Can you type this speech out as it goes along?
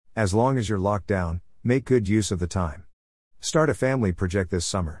As long as you're locked down, make good use of the time. Start a family project this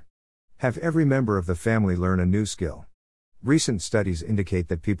summer. Have every member of the family learn a new skill. Recent studies indicate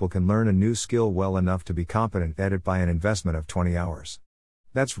that people can learn a new skill well enough to be competent at it by an investment of 20 hours.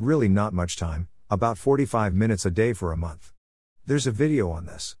 That's really not much time, about 45 minutes a day for a month. There's a video on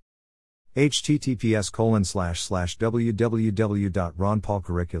this.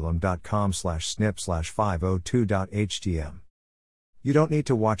 https://www.ronpaulcurriculum.com/snip/502.htm. You don't need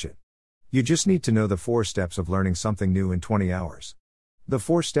to watch it. You just need to know the 4 steps of learning something new in 20 hours. The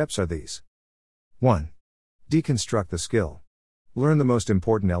 4 steps are these. 1. Deconstruct the skill. Learn the most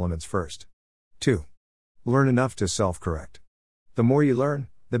important elements first. 2. Learn enough to self-correct. The more you learn,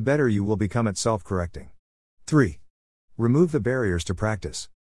 the better you will become at self-correcting. 3. Remove the barriers to practice.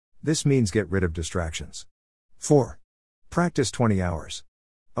 This means get rid of distractions. 4. Practice 20 hours.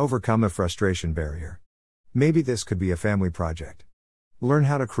 Overcome the frustration barrier. Maybe this could be a family project. Learn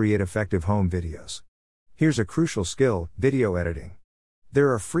how to create effective home videos. Here's a crucial skill: video editing.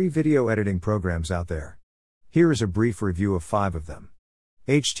 There are free video editing programs out there. Here is a brief review of 5 of them.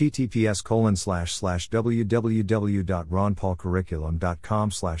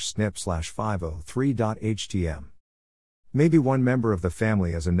 https://www.ronpaulcurriculum.com/snip/503.htm. Maybe one member of the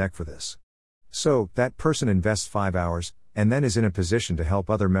family has a knack for this. So, that person invests 5 hours, and then is in a position to help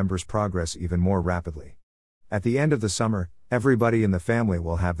other members progress even more rapidly. At the end of the summer, everybody in the family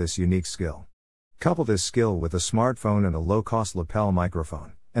will have this unique skill. Couple this skill with a smartphone and a low-cost lapel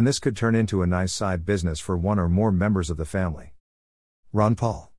microphone, and this could turn into a nice side business for one or more members of the family. Ron Paul.